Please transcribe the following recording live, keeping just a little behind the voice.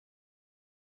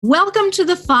Welcome to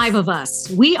the Five of Us.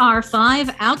 We are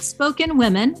five outspoken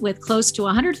women with close to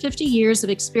 150 years of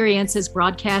experience as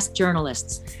broadcast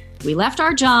journalists. We left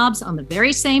our jobs on the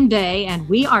very same day, and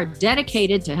we are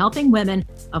dedicated to helping women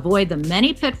avoid the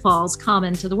many pitfalls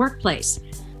common to the workplace.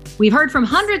 We've heard from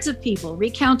hundreds of people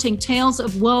recounting tales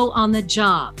of woe on the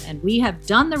job, and we have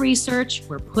done the research.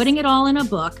 We're putting it all in a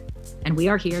book, and we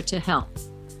are here to help.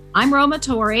 I'm Roma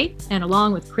Torrey, and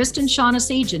along with Kristen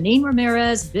Shaughnessy, Janine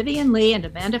Ramirez, Vivian Lee, and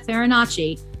Amanda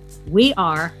Farinacci, we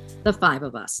are the Five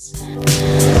of Us.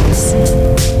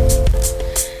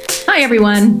 Hi,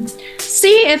 everyone.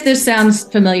 See if this sounds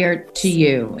familiar to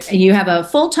you. You have a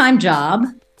full-time job,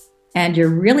 and you're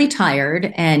really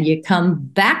tired, and you come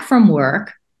back from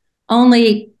work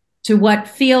only to what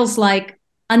feels like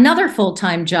another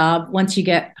full-time job once you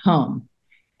get home.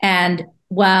 And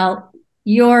while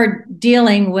you're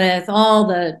dealing with all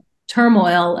the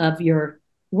turmoil of your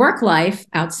work life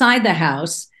outside the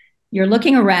house, you're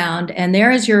looking around, and there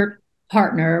is your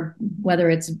partner, whether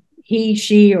it's he,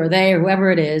 she, or they, or whoever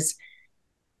it is,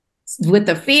 with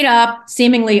the feet up,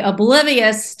 seemingly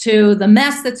oblivious to the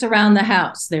mess that's around the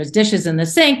house. There's dishes in the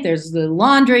sink, there's the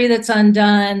laundry that's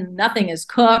undone, nothing is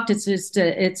cooked. It's just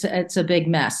it's a big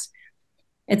mess.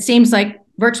 It seems like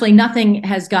virtually nothing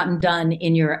has gotten done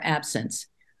in your absence.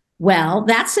 Well,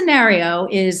 that scenario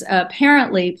is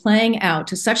apparently playing out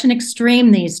to such an extreme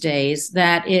these days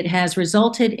that it has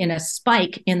resulted in a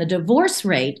spike in the divorce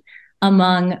rate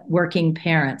among working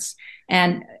parents.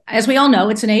 And as we all know,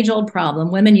 it's an age-old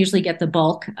problem. Women usually get the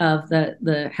bulk of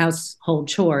the household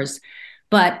chores.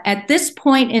 But at this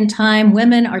point in time,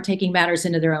 women are taking matters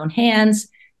into their own hands,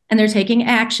 and they're taking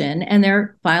action, and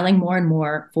they're filing more and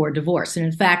more for divorce. And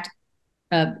in fact,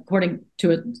 according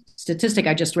to a statistic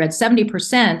I just read,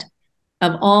 70%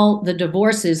 of all the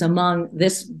divorces among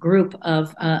this group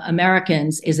of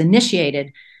Americans is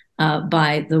initiated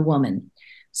by the woman.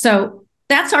 So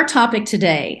that's our topic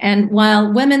today. And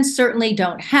while women certainly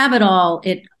don't have it all,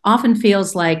 it often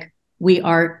feels like we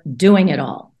are doing it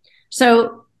all.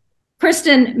 So,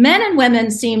 Kristen, men and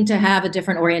women seem to have a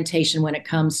different orientation when it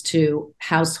comes to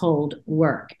household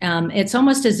work. It's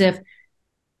almost as if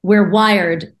we're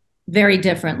wired very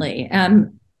differently.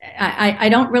 I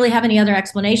don't really have any other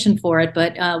explanation for it,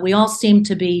 but we all seem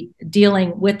to be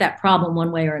dealing with that problem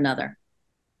one way or another.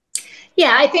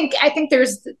 Yeah, I think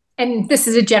there's, and this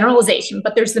is a generalization,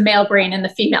 but there's the male brain and the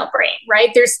female brain,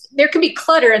 right? There can be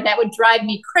clutter that would drive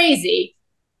me crazy,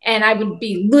 and I would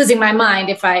be losing my mind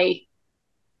if I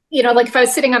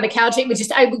was sitting on the couch,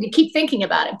 I would keep thinking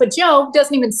about it. But Joe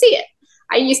doesn't even see it.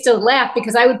 I used to laugh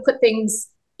because I would put things,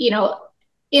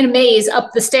 in a maze up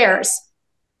the stairs,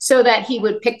 so that he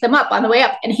would pick them up on the way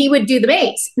up, and he would do the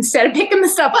maze instead of picking the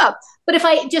stuff up. But if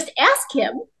I just ask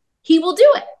him, he will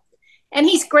do it. And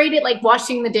he's great at like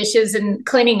washing the dishes and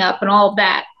cleaning up and all of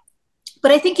that.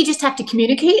 But I think you just have to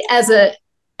communicate as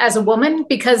a woman,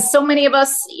 because so many of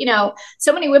us,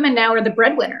 so many women now are the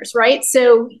breadwinners, right?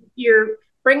 So you're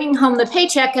bringing home the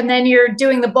paycheck, and then you're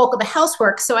doing the bulk of the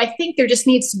housework. So I think there just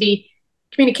needs to be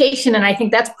communication. And I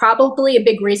think that's probably a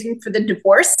big reason for the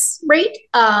divorce rate.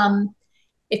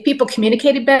 If people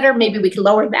communicated better, maybe we could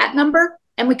lower that number,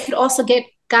 and we could also get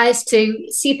guys to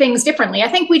see things differently. I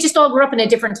think we just all grew up in a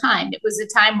different time. It was a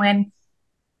time when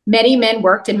many men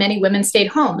worked and many women stayed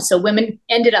home. So women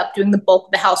ended up doing the bulk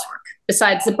of the housework,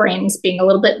 besides the brains being a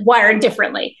little bit wired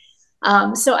differently.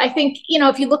 So I think,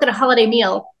 if you look at a holiday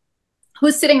meal,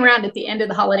 who's sitting around at the end of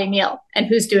the holiday meal and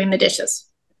who's doing the dishes,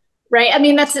 right? I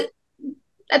mean, that's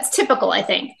typical, I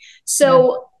think.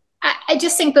 So yeah. I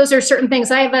just think those are certain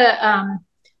things. I have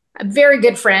a very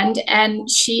good friend, and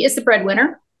she is the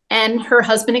breadwinner, and her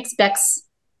husband expects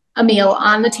a meal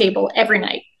on the table every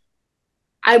night.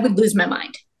 I would lose my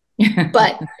mind,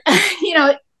 but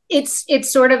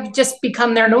it's sort of just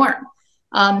become their norm.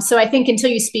 So I think until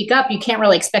you speak up, you can't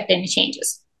really expect any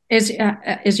changes. Is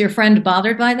your friend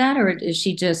bothered by that, or is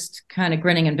she just kind of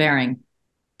grinning and bearing?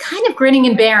 Kind of grinning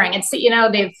and bearing. It's,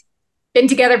 they've been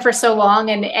together for so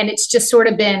long, and it's just sort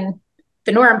of been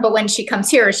the norm. But when she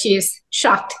comes here, she's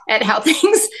shocked at how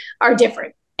things are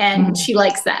different, and she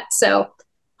likes that. So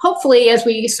hopefully, as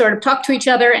we sort of talk to each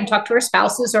other and talk to our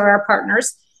spouses or our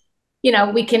partners,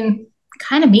 we can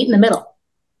kind of meet in the middle.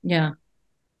 Yeah.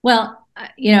 Well,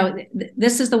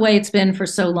 this is the way it's been for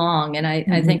so long, and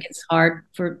I think it's hard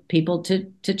for people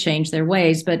to change their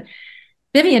ways. But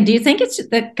Vivian, do you think it's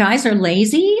that guys are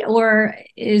lazy, or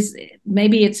is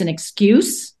maybe it's an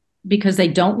excuse because they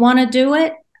don't want to do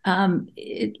it?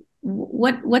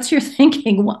 What's your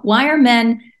thinking? Why are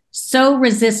men so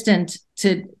resistant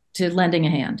to lending a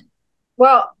hand?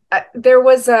 Well, there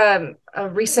was a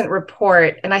recent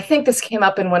report, and I think this came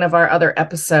up in one of our other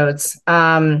episodes.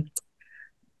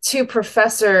 Two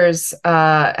professors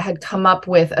had come up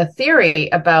with a theory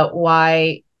about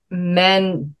why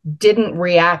men didn't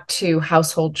react to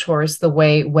household chores the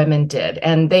way women did.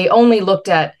 And they only looked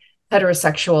at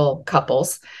heterosexual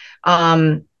couples.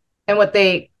 And what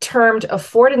they termed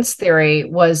affordance theory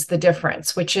was the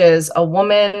difference, which is a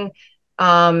woman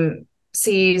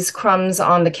sees crumbs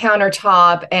on the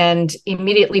countertop and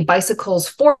immediately bicycles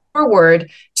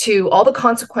forward to all the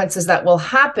consequences that will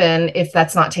happen if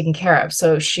that's not taken care of.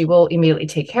 So she will immediately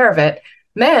take care of it.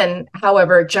 Men,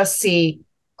 however, just see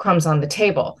crumbs on the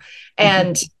table.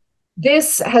 And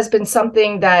this has been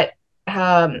something that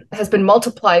has been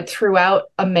multiplied throughout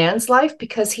a man's life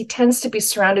because he tends to be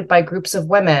surrounded by groups of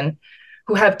women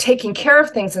who have taken care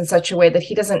of things in such a way that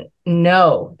he doesn't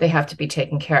know they have to be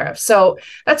taken care of. So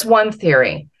that's one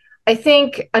theory. I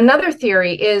think another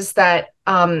theory is that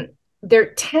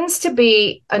there tends to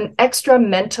be an extra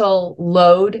mental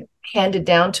load handed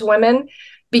down to women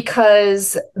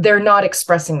because they're not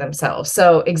expressing themselves.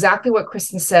 So exactly what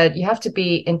Kristen said, you have to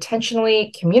be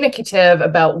intentionally communicative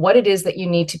about what it is that you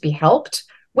need to be helped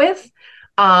with.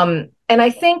 And I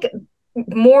think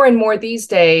more and more these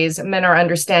days, men are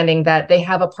understanding that they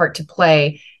have a part to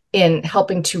play in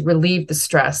helping to relieve the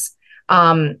stress.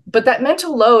 But that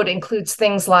mental load includes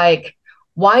things like,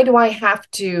 why do I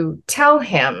have to tell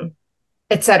him,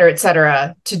 et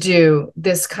cetera, to do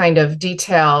this kind of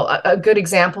detail? A good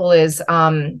example is,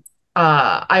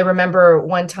 I remember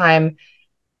one time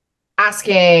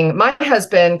asking my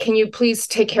husband, can you please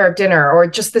take care of dinner or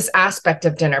just this aspect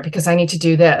of dinner because I need to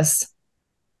do this.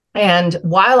 And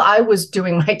while I was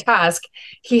doing my task,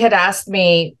 he had asked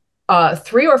me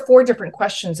 3 or 4 different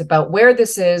questions about where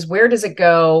this is, where does it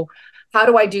go, how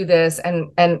do I do this,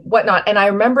 and whatnot. And I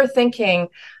remember thinking,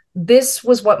 this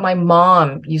was what my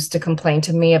mom used to complain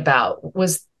to me about,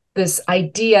 was this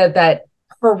idea that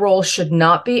her role should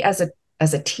not be as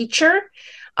a teacher,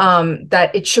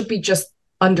 that it should be just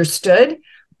understood.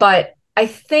 But I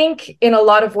think in a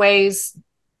lot of ways,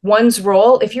 one's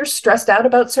role, if you're stressed out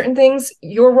about certain things,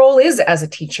 your role is as a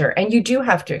teacher, and you do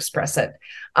have to express it.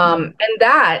 And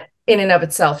that in and of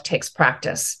itself takes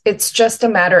practice. It's just a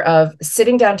matter of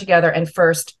sitting down together and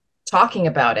first talking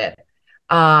about it.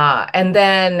 And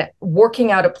then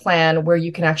working out a plan where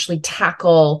you can actually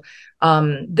tackle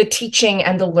the teaching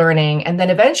and the learning, and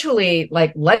then eventually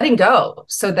like letting go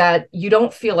so that you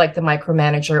don't feel like the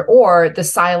micromanager or the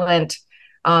silent,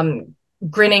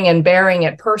 grinning and bearing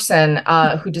it person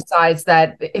who decides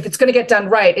that if it's going to get done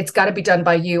right, it's got to be done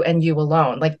by you and you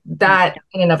alone. Like that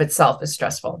in and of itself is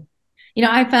stressful. You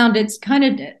know, I found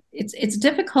it's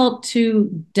difficult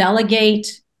to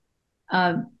delegate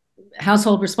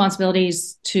household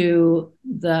responsibilities to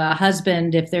the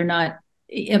husband if they're not,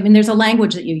 I mean, there's a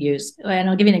language that you use.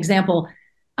 And I'll give you an example.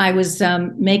 I was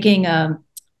making a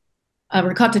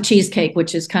ricotta cheesecake,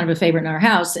 which is kind of a favorite in our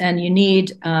house, and you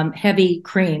need heavy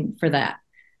cream for that.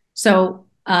 So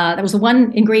that was the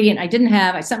one ingredient I didn't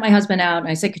have. I sent my husband out and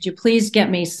I said, could you please get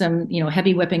me some,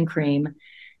 heavy whipping cream?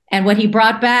 And what he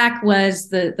brought back was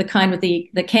the kind with the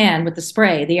can with the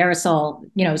spray, the aerosol,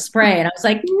 spray. And I was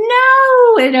like,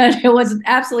 no, it was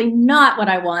absolutely not what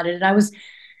I wanted. And I was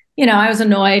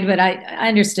annoyed, but I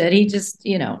understood. He just,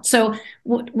 so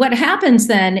what happens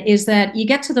then is that you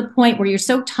get to the point where you're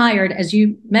so tired, as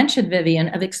you mentioned, Vivian,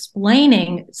 of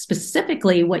explaining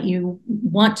specifically what you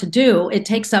want to do. It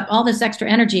takes up all this extra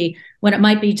energy when it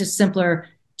might be just simpler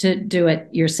to do it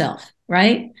yourself,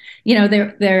 right?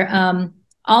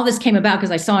 All this came about because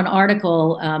I saw an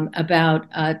article about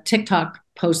a TikTok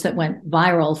post that went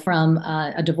viral from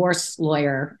a divorce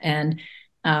lawyer, and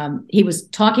he was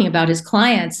talking about his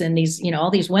clients, and all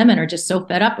these women are just so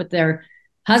fed up with their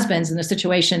husbands and the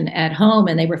situation at home,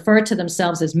 and they refer to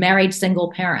themselves as married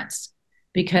single parents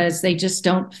because they just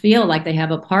don't feel like they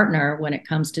have a partner when it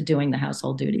comes to doing the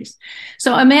household duties.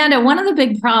 So, Amanda, one of the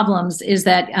big problems is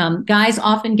that guys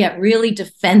often get really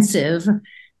defensive.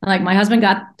 Like my husband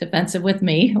got defensive with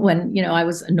me when, I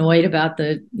was annoyed about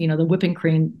the whipping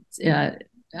cream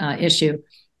issue.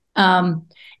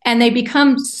 And they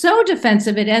become so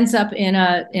defensive, it ends up in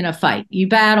a fight. You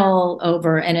battle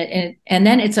over, and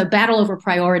then it's a battle over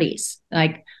priorities,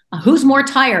 like who's more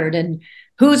tired and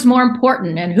who's more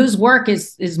important and whose work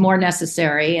is more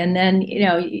necessary. And then,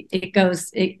 it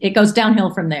goes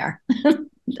downhill from there.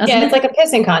 It's like a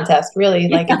pissing contest, really.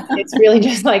 Like it's really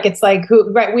just like, it's like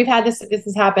who, right. We've had this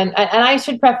has happened. And I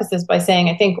should preface this by saying,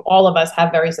 I think all of us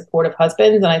have very supportive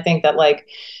husbands. And I think that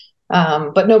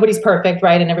but nobody's perfect,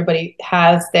 right? And everybody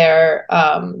has their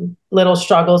little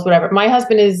struggles, whatever. My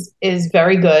husband is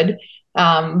very good.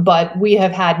 But we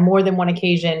have had more than one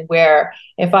occasion where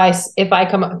if I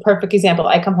come, a perfect example,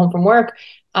 I come home from work,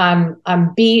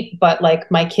 I'm beat, but like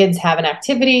my kids have an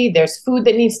activity, there's food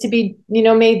that needs to be,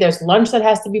 made, there's lunch that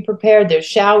has to be prepared, there's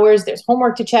showers, there's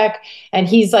homework to check. And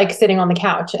he's like sitting on the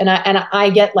couch and I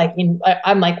get like,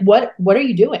 I'm like, what are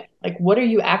you doing? Like, what are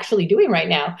you actually doing right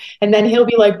now? And then he'll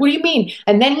be like, what do you mean?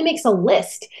 And then he makes a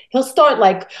list. He'll start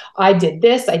like, I did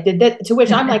this, I did that, to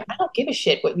which I'm like, I don't give a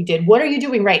shit what you did. What are you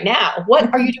doing right now?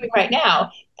 What are you doing right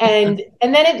now? And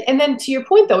then to your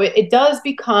point though, it does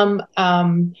become,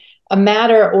 a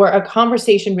matter or a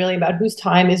conversation really about whose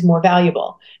time is more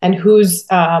valuable and whose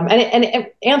and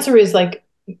answer is like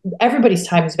everybody's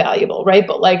time is valuable, right?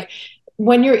 But like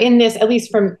when you're in this, at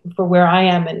least for where I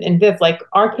am and Viv, like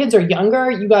our kids are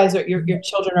younger, you guys are your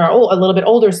children are a little bit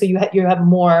older, so you have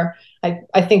more,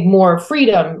 I think more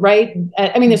freedom, right?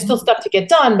 I mean, there's still stuff to get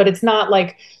done, but it's not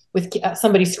like with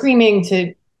somebody screaming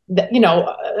to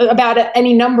about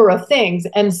any number of things,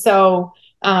 and so.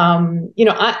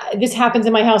 This happens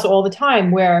in my house all the time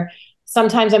where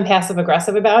sometimes I'm passive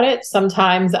aggressive about it.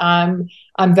 Sometimes I'm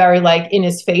very like in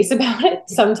his face about it.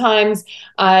 Sometimes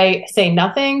I say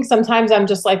nothing. Sometimes I'm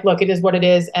just like, look, it is what it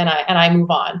is. And I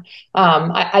move on.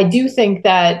 I do think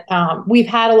that, we've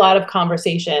had a lot of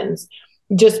conversations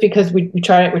just because we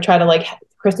try to, like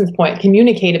Kristen's point,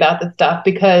 communicate about this stuff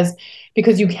because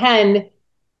you can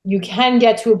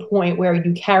get to a point where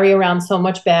you carry around so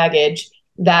much baggage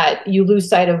that you lose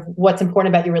sight of what's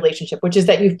important about your relationship, which is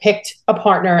that you've picked a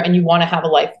partner and you want to have a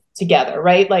life together,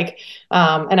 right? Like,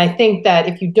 and I think that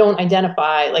if you don't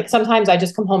identify, like sometimes I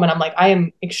just come home and I'm like, I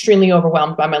am extremely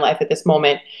overwhelmed by my life at this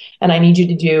moment, and I need you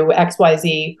to do X, Y,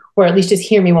 Z, or at least just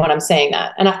hear me when I'm saying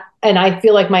that. And I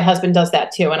feel like my husband does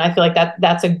that too, and I feel like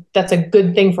that's a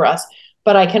good thing for us.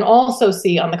 But I can also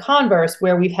see on the converse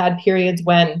where we've had periods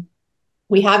when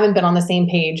we haven't been on the same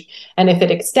page. And if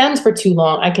it extends for too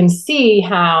long, I can see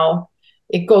how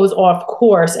it goes off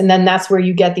course. And then that's where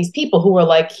you get these people who are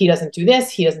like, he doesn't do this,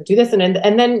 he doesn't do this. And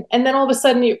then all of a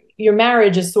sudden your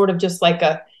marriage is sort of just like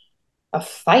a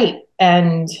fight,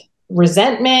 and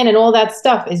resentment and all that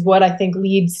stuff is what I think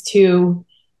leads to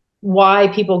why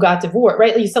people got divorced,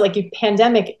 right? Like you said, like you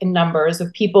pandemic in numbers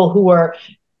of people who are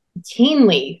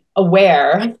keenly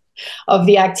aware of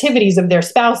the activities of their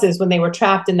spouses when they were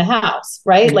trapped in the house,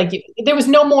 right? Mm-hmm. Like there was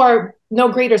no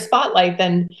greater spotlight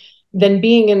than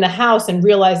being in the house and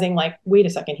realizing like, wait a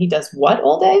second, he does what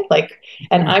all day? Like,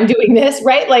 and I'm doing this,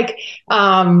 right? Like,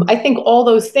 I think all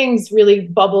those things really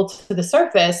bubble to the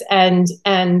surface, and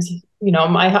I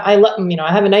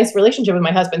have a nice relationship with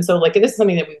my husband. So like, this is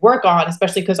something that we work on,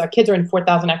 especially because our kids are in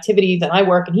 4,000 activities and I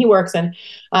work and he works, and,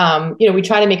 we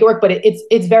try to make it work, but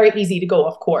it's very easy to go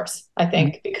off course, I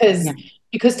think,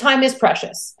 because time is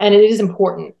precious and it is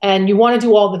important, and you want to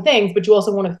do all the things, but you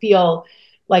also want to feel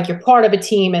like you're part of a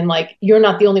team and like you're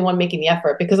not the only one making the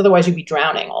effort, because otherwise you'd be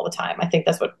drowning all the time. I think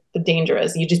that's what the danger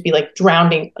is. You just be like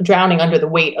drowning under the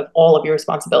weight of all of your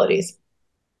responsibilities.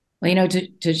 Well,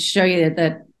 to show you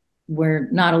that we're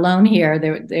not alone here,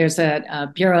 there's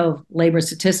a Bureau of Labor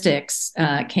Statistics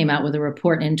came out with a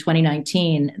report in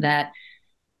 2019 that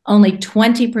only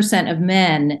 20% of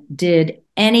men did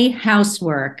any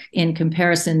housework in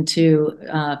comparison to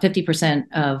 50%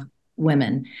 of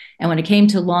women. And when it came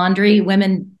to laundry,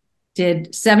 women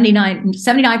did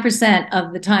 79%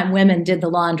 of the time women did the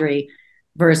laundry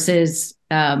versus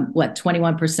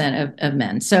 21% of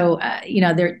men. So,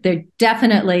 there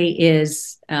definitely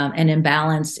is an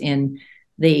imbalance in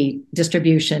the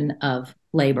distribution of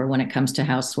labor when it comes to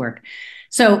housework.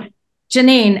 So,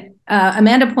 Janine,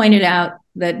 Amanda pointed out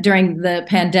that during the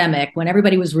pandemic, when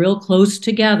everybody was real close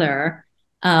together,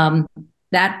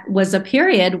 that was a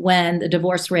period when the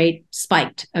divorce rate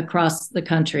spiked across the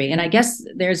country. And I guess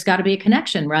there's got to be a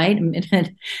connection, right?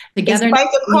 Together, it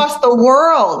spiked across the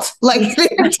world, like the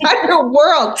entire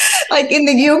world. Like in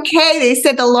the UK, they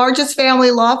said the largest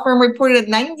family law firm reported a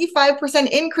 95%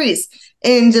 increase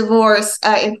in divorce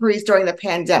inquiries during the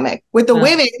pandemic, with the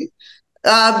women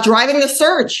driving the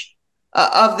surge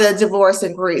of the divorce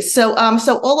inquiries. So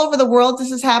all over the world,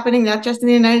 this is happening, not just in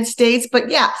the United States, but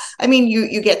yeah, I mean,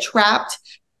 you get trapped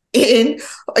in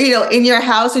your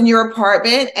house, in your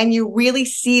apartment, and you really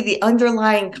see the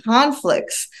underlying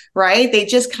conflicts, right? They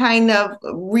just kind of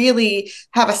really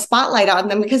have a spotlight on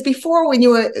them, because before, when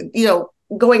you were,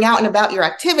 going out and about your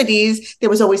activities, there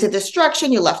was always a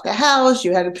distraction. You left the house,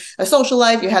 you had a social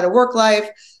life, you had a work life,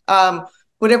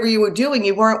 whatever you were doing,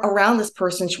 you weren't around this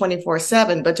person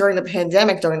 24/7. But during the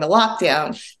pandemic, during the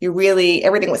lockdown,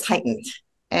 everything was heightened.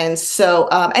 And so,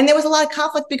 and there was a lot of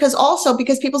conflict because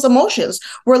people's emotions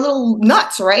were a little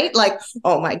nuts, right? Like,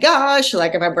 oh my gosh,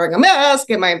 like, am I wearing a mask?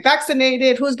 Am I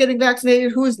vaccinated? Who's getting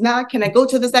vaccinated? Who's not? Can I go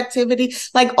to this activity?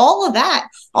 Like, all of that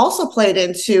also played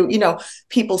into,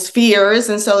 people's fears.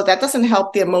 And so that doesn't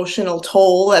help the emotional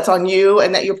toll that's on you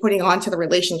and that you're putting onto the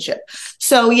relationship.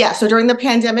 So yeah, so during the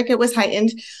pandemic, it was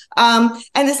heightened. And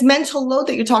this mental load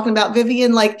that you're talking about,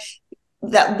 Vivian, like,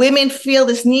 that women feel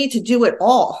this need to do it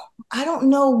all. I don't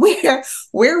know where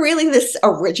really this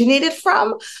originated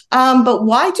from, but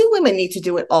why do women need to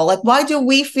do it all? Like, why do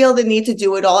we feel the need to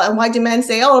do it all? And why do men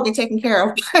say, oh, I'll be taken care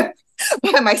of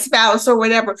by my spouse or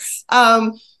whatever?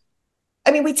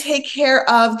 We take care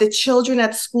of the children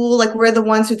at school. Like, we're the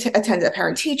ones who attend the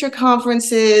parent-teacher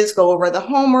conferences, go over the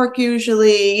homework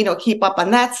usually, keep up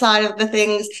on that side of the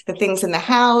things in the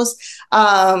house.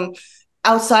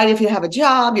 Outside, if you have a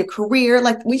job, your career,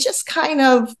 like, we just kind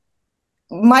of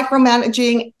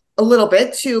micromanaging a little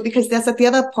bit too, because that's like the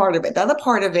other part of it. The other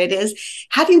part of it is,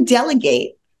 how do you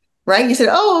delegate, right? You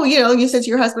said, you said to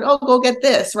your husband, oh, go get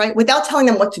this, right? Without telling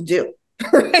them what to do,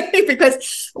 right?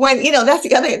 Because when, that's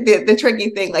the tricky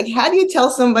thing. Like, how do you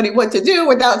tell somebody what to do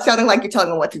without sounding like you're telling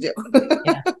them what to do?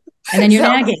 Yeah. And then you're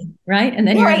nagging, right? And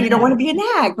then you're right. You don't want to be a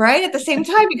nag, right? At the same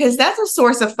time, because that's a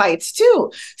source of fights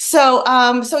too. So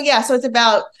it's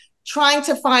about trying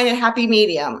to find a happy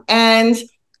medium. And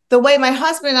the way my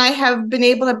husband and I have been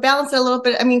able to balance it a little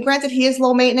bit, granted, he is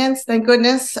low maintenance, thank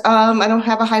goodness. I don't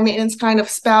have a high maintenance kind of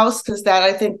spouse, because that,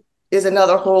 I think, is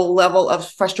another whole level of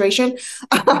frustration.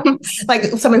 Like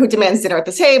someone who demands dinner at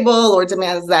the table, or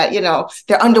demands that,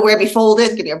 their underwear be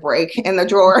folded, give me a break, in the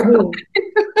drawer.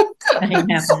 I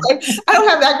don't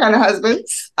have that kind of husband.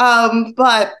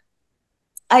 But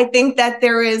I think that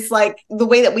there is, like, the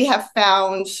way that we have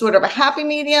found sort of a happy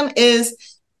medium is,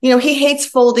 he hates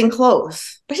folding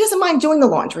clothes, but he doesn't mind doing the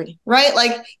laundry, right?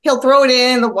 Like, he'll throw it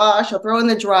in the wash, he'll throw it in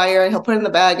the dryer, and he'll put it in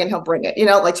the bag, and he'll bring it,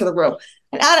 like, to the room.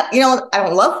 And I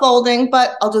don't love folding,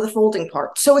 but I'll do the folding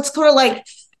part. So it's sort of like,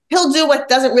 he'll do what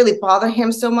doesn't really bother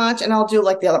him so much, and I'll do,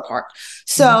 like, the other part.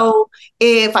 So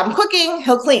if I'm cooking,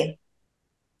 he'll clean.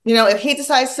 If he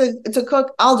decides to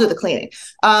cook, I'll do the cleaning.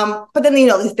 But then,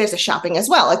 there's the shopping as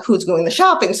well. Like, who's doing the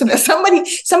shopping? So there's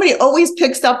somebody always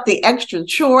picks up the extra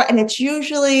chore, and it's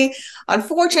usually,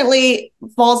 unfortunately,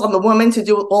 falls on the woman to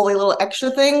do all the little extra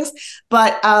things.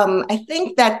 But I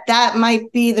think that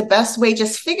might be the best way.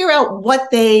 Just figure out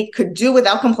what they could do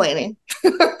without complaining.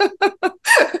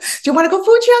 Do you want to go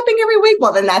food shopping every week?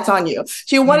 Well, then that's on you.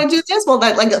 Do you want to do this? Well,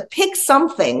 pick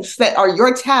some things that are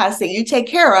your tasks that you take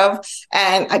care of,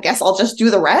 and I guess I'll just do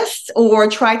the rest, or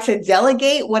try to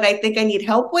delegate what I think I need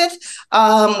help with,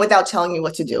 without telling you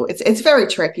what to do. It's very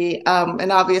tricky,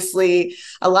 and obviously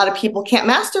a lot of people can't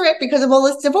master it because of all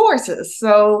this divorces.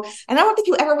 So, and I don't think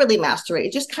you ever really master it.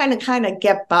 You just kind of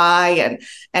get by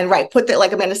and right,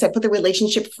 like Amanda said, put the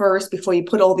relationship first before you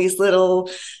put all these little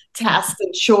tasks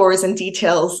and chores and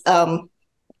details,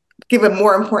 give it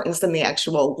more importance than the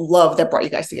actual love that brought you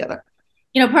guys together.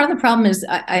 Part of the problem is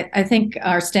I think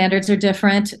our standards are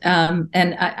different.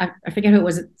 And I forget who it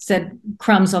was that said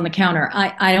crumbs on the counter.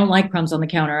 I don't like crumbs on the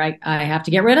counter. I have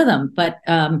to get rid of them. But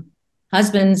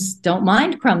husbands don't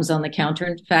mind crumbs on the counter.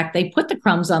 In fact, they put the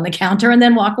crumbs on the counter and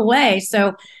then walk away.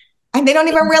 And they don't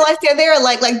even realize they're there,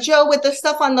 like Joe with the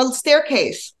stuff on the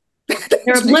staircase.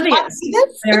 They're oblivious.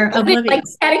 They're oblivious. Like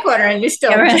at a corner, and you're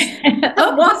still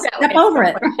walk that step over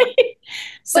it. Right?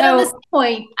 So, but on this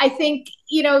point, I think,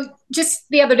 just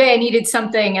the other day I needed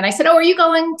something, and I said, "Oh, are you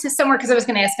going to somewhere?" Because I was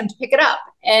going to ask him to pick it up,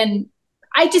 and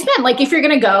I just meant, like, if you're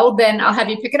going to go, then I'll have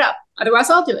you pick it up. Otherwise,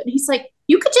 I'll do it. And he's like,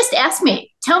 "You could just ask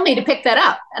me, tell me to pick that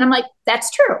up," and I'm like,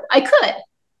 "That's true, I could."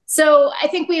 So I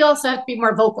think we also have to be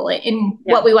more vocal in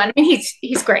what we want.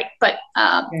 He's great, but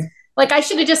like, I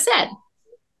should have just said,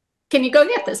 "Can you go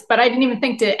get this?" But I didn't even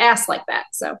think to ask like that.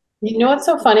 So, what's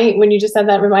so funny when you just said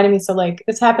that reminded me. So, like,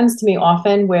 this happens to me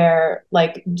often where,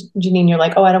 like, Janine, you're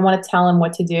like, "Oh, I don't want to tell him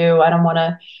what to do. I don't want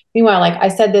to." Meanwhile, like, I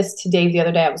said this to Dave the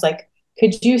other day. I was like,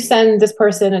 "Could you send this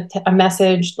person a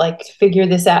message, like, figure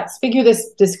this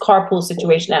carpool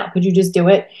situation out? Could you just do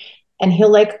it?" And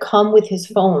he'll, like, come with his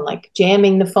phone, like,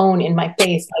 jamming the phone in my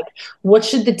face. Like, what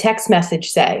should the text message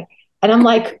say? And I'm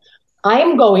like, I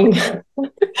am going to,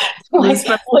 like,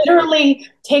 literally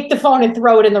take the phone and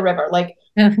throw it in the river. Like,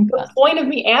 the point of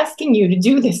me asking you to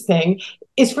do this thing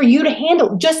is for you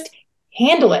to just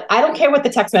handle it. I don't care what the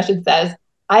text message says.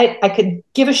 I could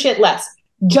give a shit less.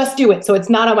 Just do it, so it's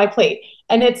not on my plate.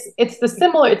 And it's a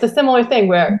similar thing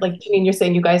where, like, Janine, you're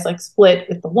saying you guys, like, split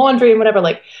with the laundry and whatever.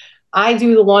 Like, I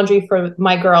do the laundry for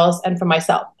my girls and for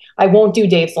myself. I won't do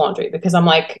Dave's laundry because I'm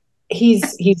like,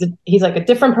 he's like a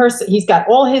different person. He's got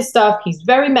all his stuff. He's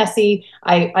very messy.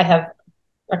 I have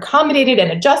accommodated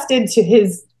and adjusted to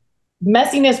his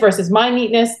messiness versus my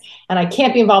neatness, and I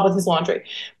can't be involved with his laundry.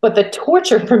 But the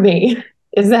torture for me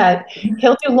is that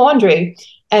he'll do laundry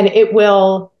and it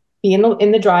will be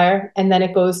in the dryer, and then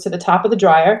it goes to the top of the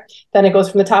dryer. Then it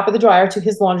goes from the top of the dryer to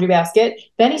his laundry basket.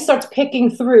 Then he starts picking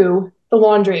through the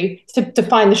laundry to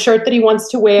find the shirt that he wants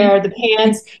to wear, the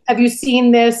pants. Have you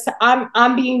seen this?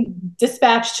 I'm being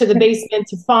dispatched to the basement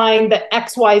to find the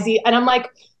XYZ. And I'm like,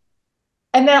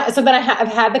 and then I've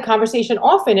had the conversation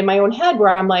often in my own head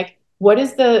where I'm like, what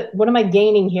am I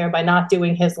gaining here by not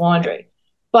doing his laundry?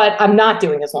 But I'm not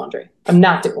doing his laundry. I'm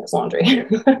not doing his laundry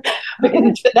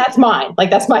because that's mine. Like,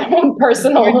 that's my own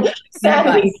personal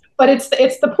sanity. But it's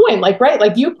the point, like, right?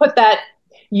 Like, you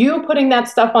putting that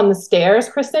stuff on the stairs,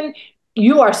 Kristen,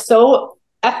 you are so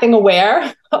effing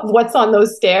aware of what's on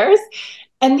those stairs.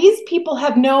 And these people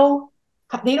have no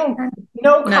cognitive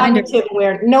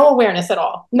awareness, no awareness at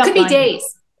all. Nothing. Could be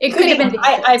days. It could have been days.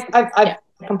 I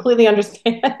completely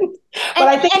understand. But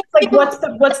I think it's like,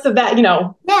 what's the that, you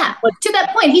know? Yeah. To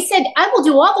that point, he said, I will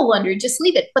do all the laundry, just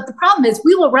leave it. But the problem is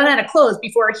we will run out of clothes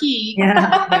before he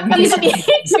needs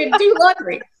to do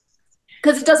laundry.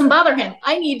 Because it doesn't bother him.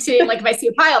 I need to, like, if I see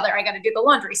a pile there, I got to do the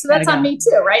laundry. So that's on me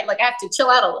too, right? Like, I have to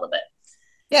chill out a little bit.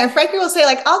 Yeah. And Frankie will say,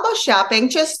 like, I'll go shopping.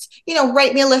 Just,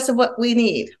 write me a list of what we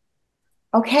need.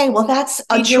 Okay, well, that's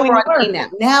a chore on me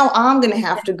now. Now I'm going to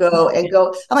have to go.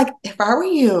 I'm like, if I were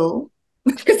you,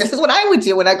 because this is what I would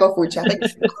do when I go food shopping,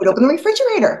 I would open the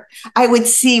refrigerator. I would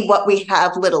see what we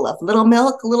have little of, little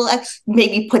milk, little eggs,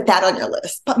 maybe put that on your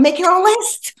list, but make your own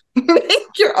list.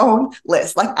 Make your own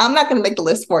list. Like, I'm not going to make the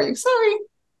list for you. Sorry.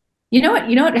 You know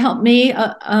what helped me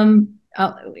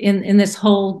in this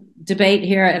whole debate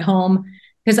here at home,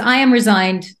 because I am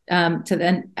resigned to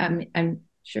then. I'm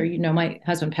sure my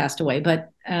husband passed away, but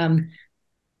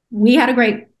we had a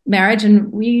great marriage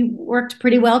and we worked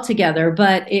pretty well together.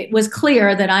 But it was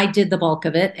clear that I did the bulk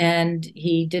of it and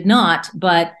he did not.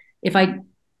 But if I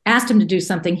asked him to do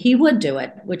something, he would do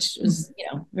it, which was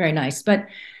very nice. But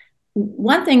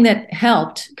one thing that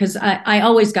helped, because I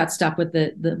always got stuck with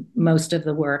the most of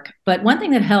the work, but one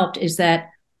thing that helped is that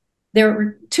there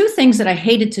were two things that I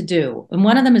hated to do. And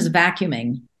one of them is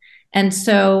vacuuming. And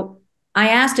so I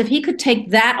asked if he could take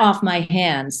that off my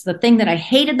hands, the thing that I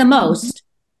hated the most,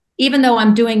 even though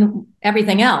I'm doing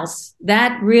everything else.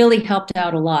 That really helped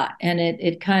out a lot. And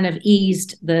it kind of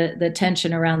eased the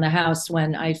tension around the house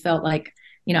when I felt like,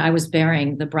 I was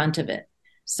bearing the brunt of it.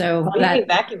 So why do you hate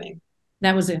vacuuming?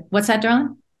 That was it. What's that,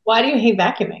 darling? Why do you hate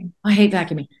vacuuming? I hate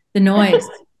vacuuming. The noise.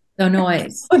 The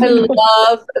noise. I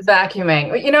love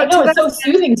vacuuming. It's so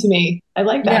soothing to me. I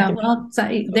like vacuuming. Yeah, well, so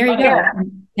there you go.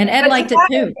 And Ed liked it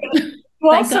too.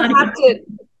 You also have to.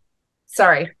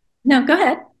 Sorry. No, go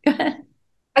ahead. Go ahead.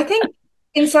 I think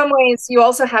in some ways you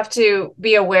also have to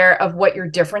be aware of what your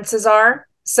differences are.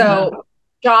 So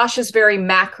Josh is very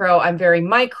macro, I'm very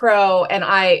micro, and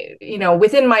I,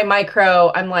 within my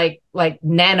micro, I'm like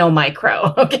nano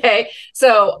micro. Okay.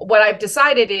 So what I've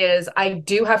decided is I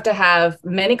do have to have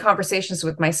many conversations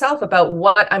with myself about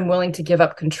what I'm willing to give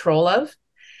up control of.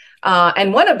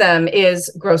 And one of them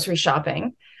is grocery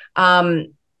shopping.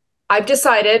 I've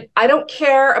decided I don't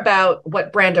care about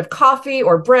what brand of coffee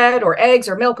or bread or eggs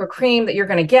or milk or cream that you're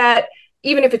going to get.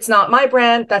 Even if it's not my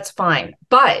brand, that's fine.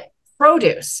 But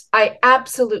produce, I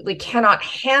absolutely cannot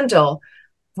handle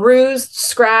bruised,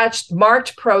 scratched,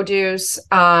 marked produce.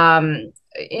 The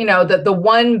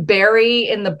one berry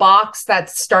in the box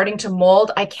that's starting to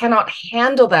mold, I cannot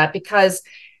handle that because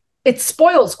it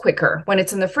spoils quicker when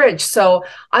it's in the fridge. So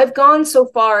I've gone so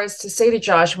far as to say to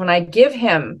Josh, when I give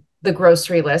him the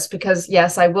grocery list, because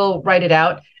yes, I will write it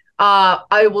out,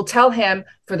 I will tell him,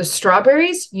 for the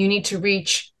strawberries, you need to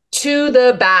reach to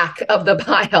the back of the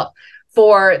pile.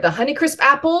 For the Honeycrisp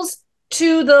apples,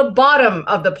 to the bottom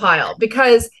of the pile,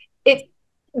 because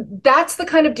that's the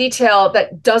kind of detail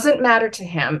that doesn't matter to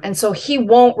him. And so he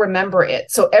won't remember it.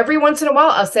 So every once in a while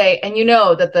I'll say, and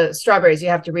that the strawberries, you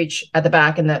have to reach at the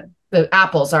back and the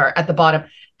apples are at the bottom.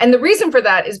 And the reason for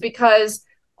that is because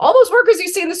all those workers you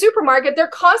see in the supermarket, they're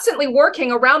constantly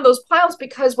working around those piles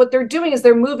because what they're doing is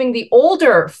they're moving the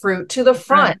older fruit to the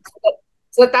front. Right.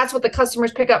 So that's what the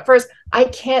customers pick up first. I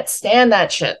can't stand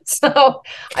that shit. So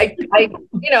I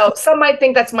some might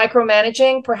think that's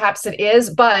micromanaging. Perhaps it is.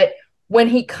 But when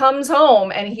he comes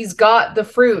home and he's got the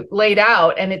fruit laid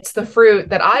out and it's the fruit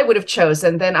that I would have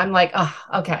chosen, then I'm like, oh,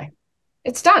 okay,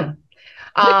 it's done.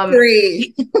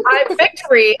 Victory.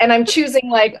 Victory. And I'm choosing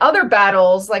like other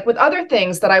battles, like with other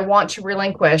things that I want to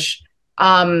relinquish.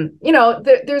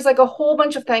 There's like a whole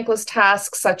bunch of thankless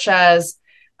tasks, such as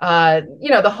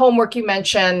the homework you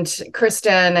mentioned,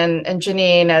 Kristen and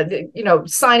Janine,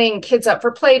 signing kids up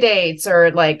for play dates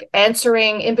or like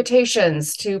answering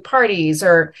invitations to parties,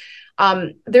 or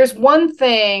there's one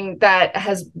thing that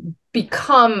has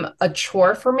become a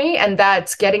chore for me, and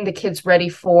that's getting the kids ready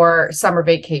for summer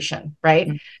vacation, right?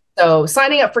 Mm-hmm. So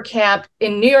signing up for camp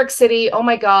in New York City, oh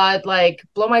my God, like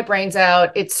blow my brains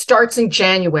out. It starts in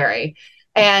January.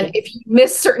 And if you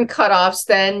miss certain cutoffs,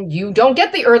 then you don't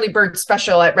get the early bird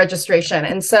special at registration.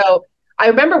 And so I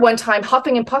remember one time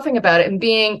huffing and puffing about it and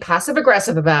being passive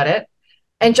aggressive about it.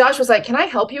 And Josh was like, "Can I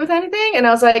help you with anything?" And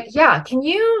I was like, "Yeah, can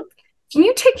you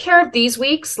take care of these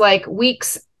weeks, like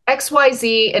weeks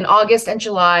XYZ in August and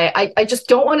July? I just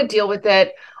don't want to deal with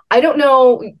it. I don't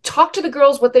know. Talk to the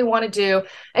girls what they want to do."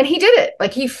 And he did it.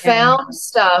 Like he found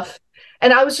stuff.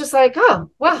 And I was just like, "Oh,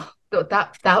 well,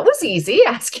 that was easy,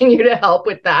 asking you to help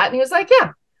with that." And he was like,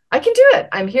 "Yeah, I can do it.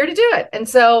 I'm here to do it." And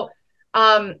so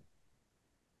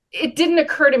it didn't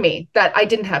occur to me that I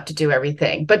didn't have to do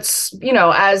everything. But,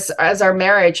 as our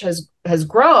marriage has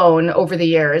grown over the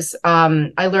years,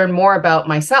 I learned more about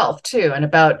myself too, and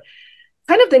about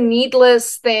kind of the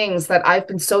needless things that I've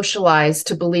been socialized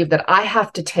to believe that I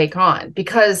have to take on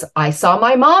because I saw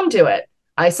my mom do it.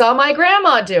 I saw my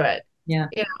grandma do it. Yeah.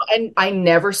 And I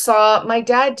never saw my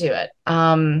dad do it.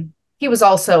 He was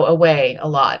also away a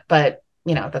lot, but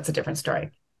that's a different story.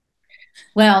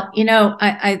 Well,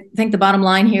 I think the bottom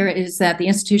line here is that the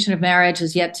institution of marriage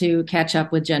is yet to catch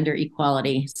up with gender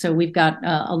equality. So we've got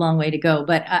a long way to go.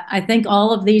 But I think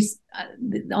all of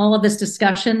this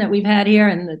discussion that we've had here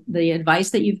and the advice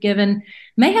that you've given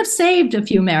may have saved a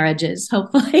few marriages,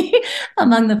 hopefully,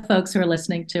 among the folks who are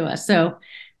listening to us. So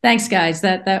thanks, guys.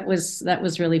 That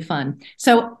was really fun.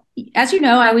 So as you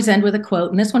know, I always end with a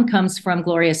quote, and this one comes from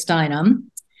Gloria Steinem.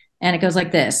 And it goes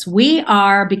like this: "We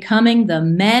are becoming the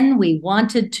men we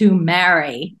wanted to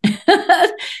marry."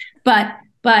 But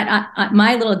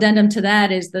my little addendum to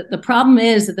that is that the problem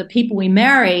is that the people we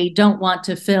marry don't want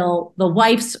to fill the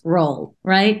wife's role,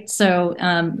 right? So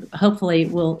hopefully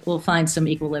we'll find some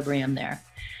equilibrium there.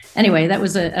 Anyway, that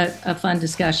was a fun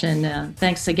discussion.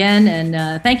 Thanks again.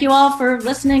 And thank you all for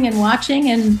listening and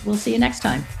watching, and we'll see you next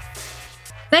time.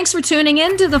 Thanks for tuning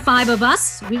in to The Five of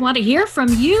Us. We want to hear from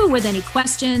you with any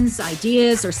questions,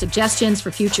 ideas, or suggestions for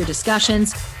future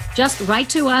discussions. Just write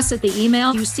to us at the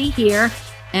email you see here,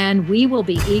 and we will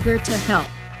be eager to help.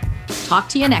 Talk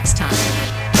to you next time.